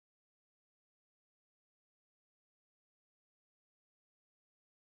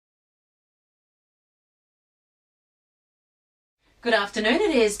Good afternoon.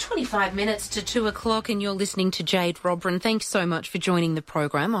 It is 25 minutes to 2 o'clock and you're listening to Jade Robran. Thanks so much for joining the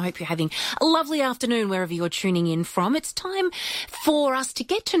program. I hope you're having a lovely afternoon wherever you're tuning in from. It's time for us to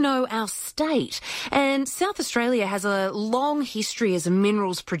get to know our state. And South Australia has a long history as a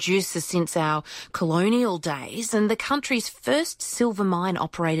minerals producer since our colonial days, and the country's first silver mine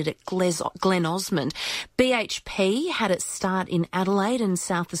operated at Glen Osmond. BHP had its start in Adelaide in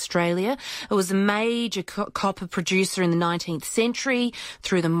South Australia. It was a major copper producer in the 19th century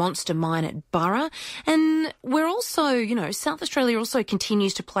through the monster mine at Burra. And we're also, South Australia also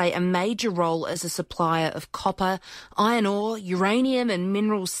continues to play a major role as a supplier of copper, iron ore, uranium and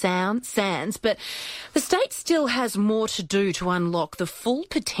mineral sands. But the state still has more to do to unlock the full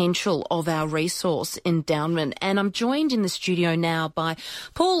potential of our resource endowment. And I'm joined in the studio now by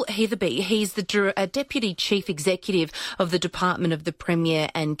Paul Heithersay. He's the Deputy Chief Executive of the Department of the Premier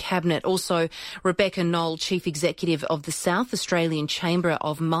and Cabinet. Also, Rebecca Knol, Chief Executive of the South Australian Chamber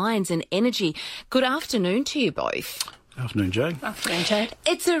of Mines and Energy. Good afternoon to you both. Afternoon, Jade. Afternoon, Jade.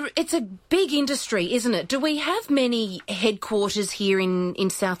 It's a big industry, isn't it? Do we have many headquarters here in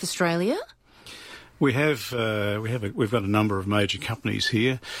South Australia? We've got a number of major companies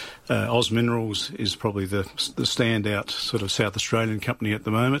here. Oz Minerals is probably the standout sort of South Australian company at the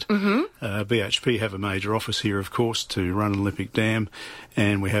moment. Mm-hmm. BHP have a major office here, of course, to run Olympic Dam,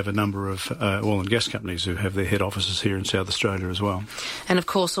 and we have a number of oil and gas companies who have their head offices here in South Australia as well. And of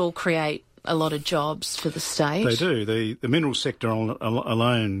course, all create a lot of jobs for the state. They do. The mineral sector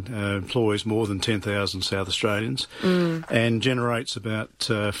alone employs more than 10,000 South Australians and generates about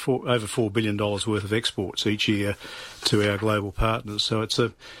over $4 billion worth of exports each year to our global partners. So I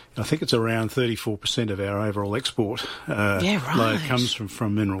think it's around 34% of our overall export load comes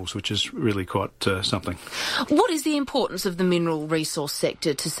from minerals, which is really quite something. What is the importance of the mineral resource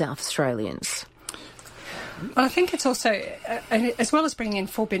sector to South Australians? I think it's also, as well as bringing in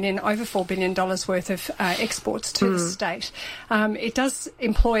over $4 billion worth of exports to the state, it does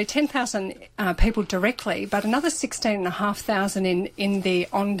employ 10,000 people directly, but another 16,500 in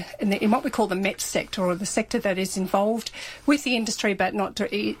what we call the MET sector, or the sector that is involved with the industry but not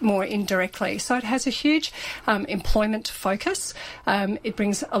more indirectly. So it has a huge employment focus. It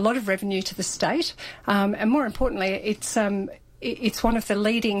brings a lot of revenue to the state, and more importantly, it's one of the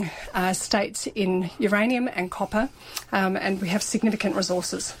leading states in uranium and copper, and we have significant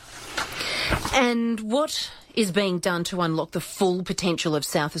resources. And what is being done to unlock the full potential of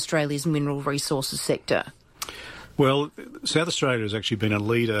South Australia's mineral resources sector? Well, South Australia has actually been a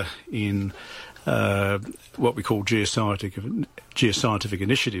leader in what we call geoscientific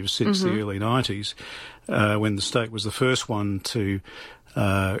initiatives since the early 90s, when the state was the first one to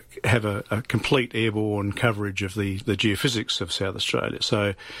have a complete airborne coverage of the geophysics of South Australia.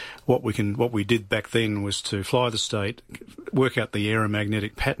 So what we did back then was to fly the state, work out the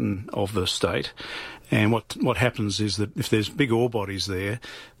aeromagnetic pattern of the state, and what happens is that if there's big ore bodies there,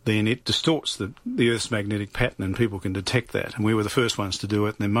 then it distorts the Earth's magnetic pattern, and people can detect that. And we were the first ones to do it,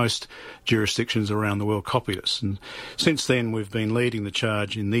 and then most jurisdictions around the world copied us. And since then, we've been leading the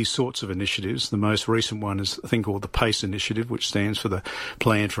charge in these sorts of initiatives. The most recent one is a thing called the PACE initiative, which stands for the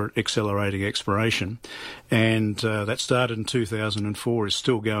Plan for Accelerating Exploration. And that started in 2004, is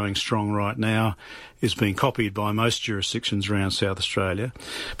still going strong right now, is being copied by most jurisdictions around South Australia.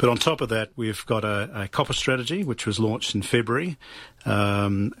 But on top of that, we've got a copper strategy, which was launched in February,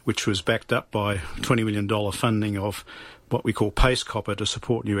 which was backed up by $20 million funding of what we call PACE copper to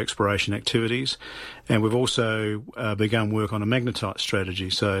support new exploration activities. And we've also begun work on a magnetite strategy.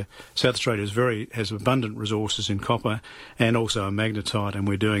 So South Australia has abundant resources in copper and also a magnetite, and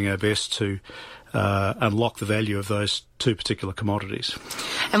we're doing our best to unlock the value of those two particular commodities.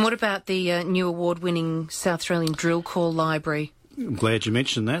 And what about the new award-winning South Australian drill core library? I'm glad you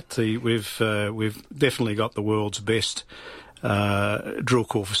mentioned that. We've definitely got the world's best drill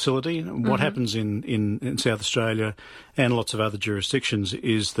core facility. What happens in South Australia and lots of other jurisdictions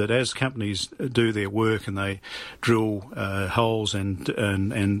is that as companies do their work and they drill holes and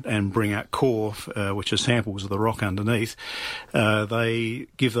bring out core, which are samples of the rock underneath, they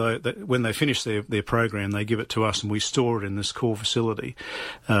give when they finish their program, they give it to us and we store it in this core facility.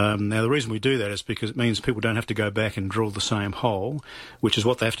 Now, the reason we do that is because it means people don't have to go back and drill the same hole, which is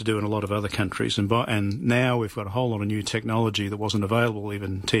what they have to do in a lot of other countries. And now we've got a whole lot of new technology that wasn't available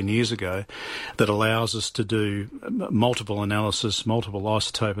even 10 years ago that allows us to do multiple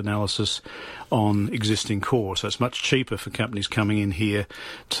isotope analysis on existing core. So it's much cheaper for companies coming in here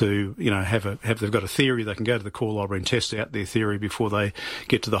to, they've got a theory, they can go to the core library and test out their theory before they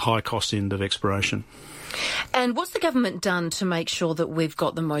get to the high cost end of exploration. And what's the government done to make sure that we've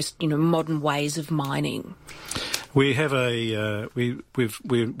got the most, modern ways of mining? We have we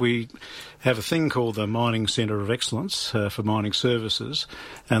have a thing called the Mining Centre of Excellence for mining services,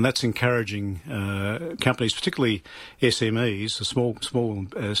 and that's encouraging companies, particularly SMEs,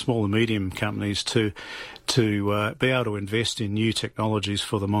 the small and medium companies, to be able to invest in new technologies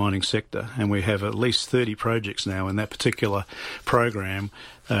for the mining sector. And we have at least 30 projects now in that particular program,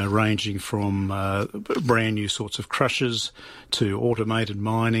 ranging from brand new sorts of crushers to automated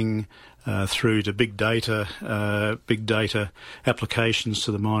mining, through to big data applications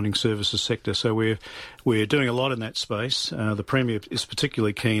to the mining services sector. So we're doing a lot in that space. The Premier is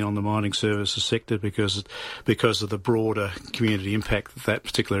particularly keen on the mining services sector because of the broader community impact that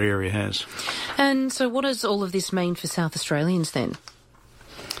particular area has. And so what does all of this mean for South Australians then?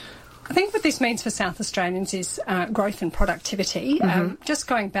 I think what this means for South Australians is growth and productivity. Just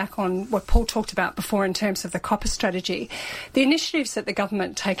going back on what Paul talked about before in terms of the copper strategy, the initiatives that the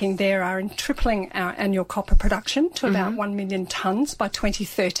government taking there are in tripling our annual copper production to about 1 million tonnes by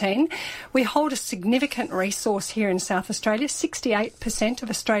 2013. We hold a significant resource here in South Australia. 68% of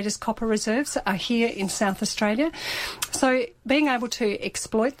Australia's copper reserves are here in South Australia. So being able to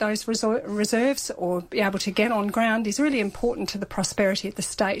exploit those reserves or be able to get on ground is really important to the prosperity of the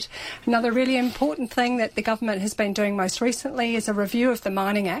state. Another really important thing that the government has been doing most recently is a review of the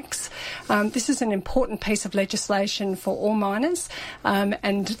Mining Acts. This is an important piece of legislation for all miners,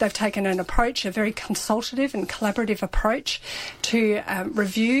 and they've taken an approach, a very consultative and collaborative approach to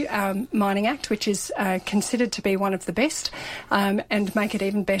review our Mining Act, which is considered to be one of the best, and make it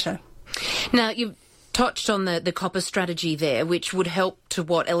even better. Now, you've touched on the copper strategy there, which would help to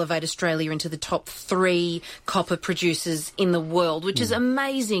elevate Australia into the top 3 copper producers in the world, which is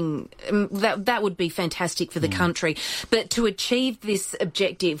amazing. That would be fantastic for the country. But to achieve this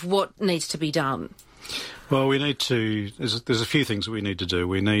objective, what needs to be done? Well, we need to. There's a few things that we need to do.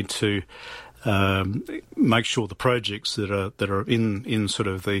 We need to make sure the projects that are in sort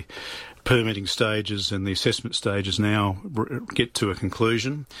of the permitting stages and the assessment stages now get to a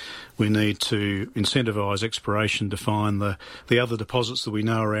conclusion. We need to incentivise exploration to find the other deposits that we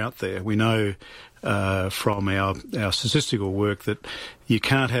know are out there. We know from our statistical work that you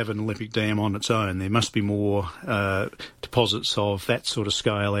can't have an Olympic dam on its own. There must be more deposits of that sort of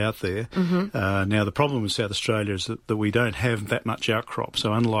scale out there. Now, the problem with South Australia is that we don't have that much outcrop.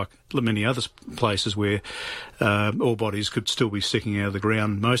 So unlike many other places where ore bodies could still be sticking out of the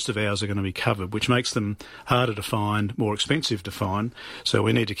ground, most of ours are going to be covered, which makes them harder to find, more expensive to find. So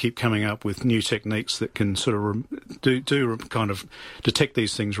we need to keep coming up with new techniques that can sort of do kind of detect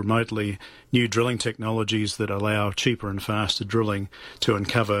these things remotely, new drilling technologies that allow cheaper and faster drilling to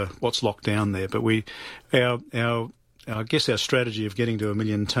uncover what's locked down there. But I guess our strategy of getting to 1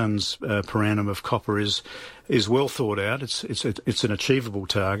 million tonnes per annum of copper is well thought out. It's an achievable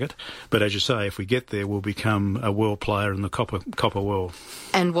target, but as you say, if we get there, we'll become a world player in the copper world.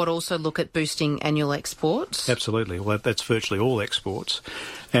 And what also look at boosting annual exports? Absolutely. Well, that's virtually all exports.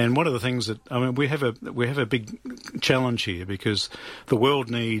 And one of the things that we have a big challenge here because the world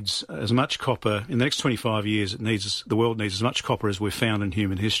needs as much copper in the next 25 years. The world needs as much copper as we've found in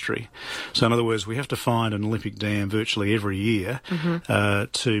human history. So in other words, we have to find an Olympic dam virtually every year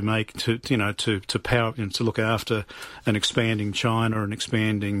to power to look after an expanding China and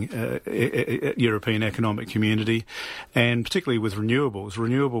expanding European economic community, and particularly with renewables.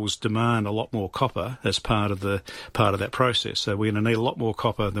 Renewables demand a lot more copper as part of that process. So we're going to need a lot more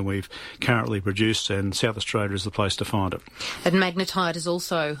copper than we've currently produced, and South Australia is the place to find it. And magnetite is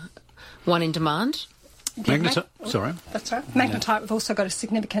also one in demand. Magnetite, sorry. That's right. Magnetite, we've also got a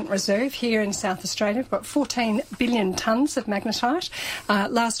significant reserve here in South Australia. We've got 14 billion tonnes of magnetite.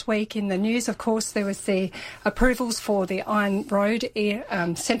 Last week in the news, of course, there was the approvals for the Iron Road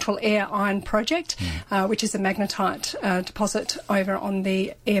Central Air Iron Project, which is a magnetite deposit over on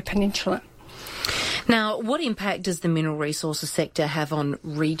the Eyre Peninsula. Now, what impact does the mineral resources sector have on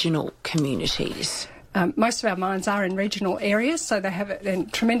regional communities? Most of our mines are in regional areas, so they have a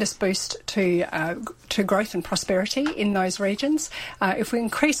tremendous boost to growth and prosperity in those regions. If we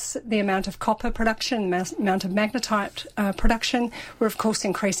increase the amount of copper production, the amount of magnetite production, we're of course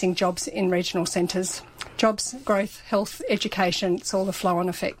increasing jobs in regional centres. Jobs, growth, health, education, it's all a flow-on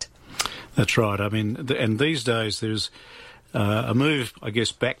effect. That's right. I mean, and these days there's a move, I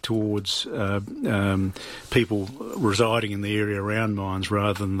guess, back towards people residing in the area around mines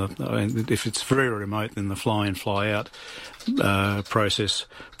rather than if it's very remote, then the fly-in, fly-out process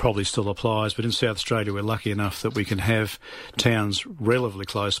probably still applies. But in South Australia, we're lucky enough that we can have towns relatively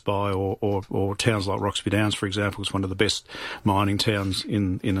close by, or towns like Roxby Downs, for example, is one of the best mining towns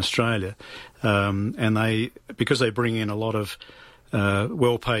in Australia. And because they bring in a lot of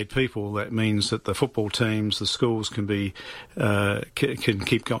well-paid people, that means that the football teams, the schools can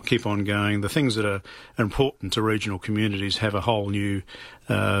keep on going. The things that are important to regional communities have a whole new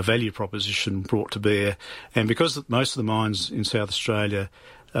value proposition brought to bear. And because most of the mines in South Australia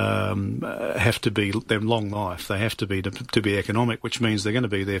have to be, they're long life, they have to be economic, which means they're going to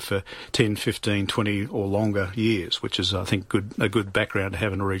be there for 10, 15, 20 or longer years, which is, I think, a good background to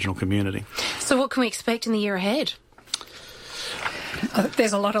have in a regional community. So what can we expect in the year ahead?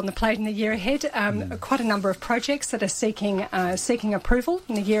 There's a lot on the plate in the year ahead. Quite a number of projects that are seeking approval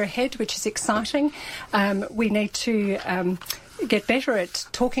in the year ahead, which is exciting. We need to get better at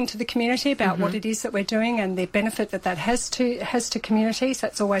talking to the community about what it is that we're doing and the benefit that has to communities.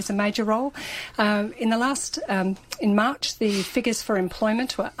 That's always a major role. In March, the figures for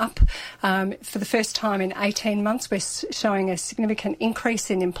employment were up for the first time in 18 months. We're showing a significant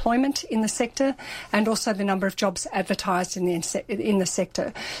increase in employment in the sector, and also the number of jobs advertised in the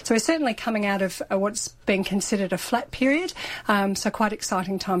sector. So we're certainly coming out of what's been considered a flat period. So quite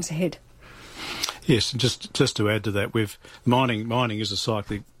exciting times ahead. Yes, and just to add to that, mining is a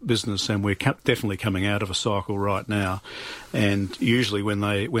cyclic business, and we're definitely coming out of a cycle right now. And usually, when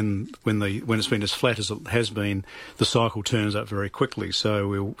it's been as flat as it has been, the cycle turns up very quickly. So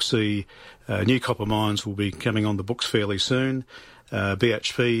we'll see new copper mines will be coming on the books fairly soon.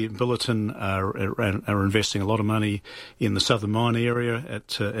 BHP and Billiton are investing a lot of money in the southern mine area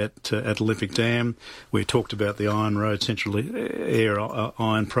at Olympic Dam. We talked about the Iron Road Central Air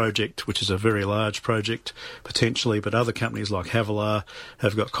Iron project, which is a very large project potentially, but other companies like Heithersay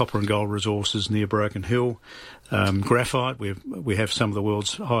have got copper and gold resources near Broken Hill. Graphite, we have some of the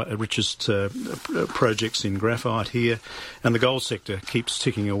world's richest projects in graphite here, and the gold sector keeps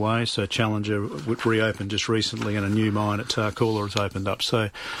ticking away. So Challenger reopened just recently, and a new mine at Tarcoola has opened up. So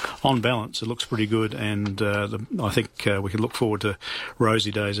on balance, it looks pretty good, and I think we can look forward to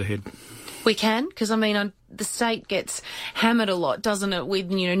rosy days ahead. We can, because the state gets hammered a lot, doesn't it,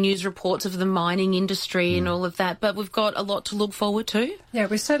 with news reports of the mining industry and all of that. But we've got a lot to look forward to. Yeah,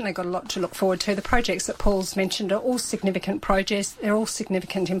 we've certainly got a lot to look forward to. The projects that Paul's mentioned are all significant projects. They're all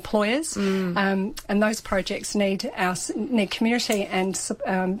significant employers, and those projects need community and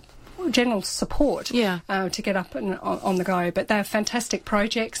general support to get up and on the go. But they're fantastic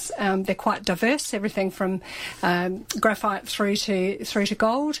projects. They're quite diverse, everything from graphite through to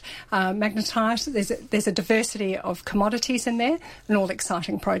gold, magnetite. There's a diversity of commodities in there, and all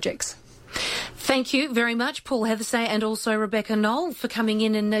exciting projects. Thank you very much, Paul Heithersay, and also Rebecca Knol, for coming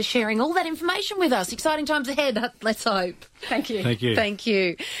in and sharing all that information with us. Exciting times ahead, let's hope. Thank you. Thank you. Thank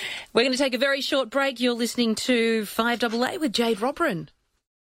you. We're going to take a very short break. You're listening to 5AA with Jade Robran.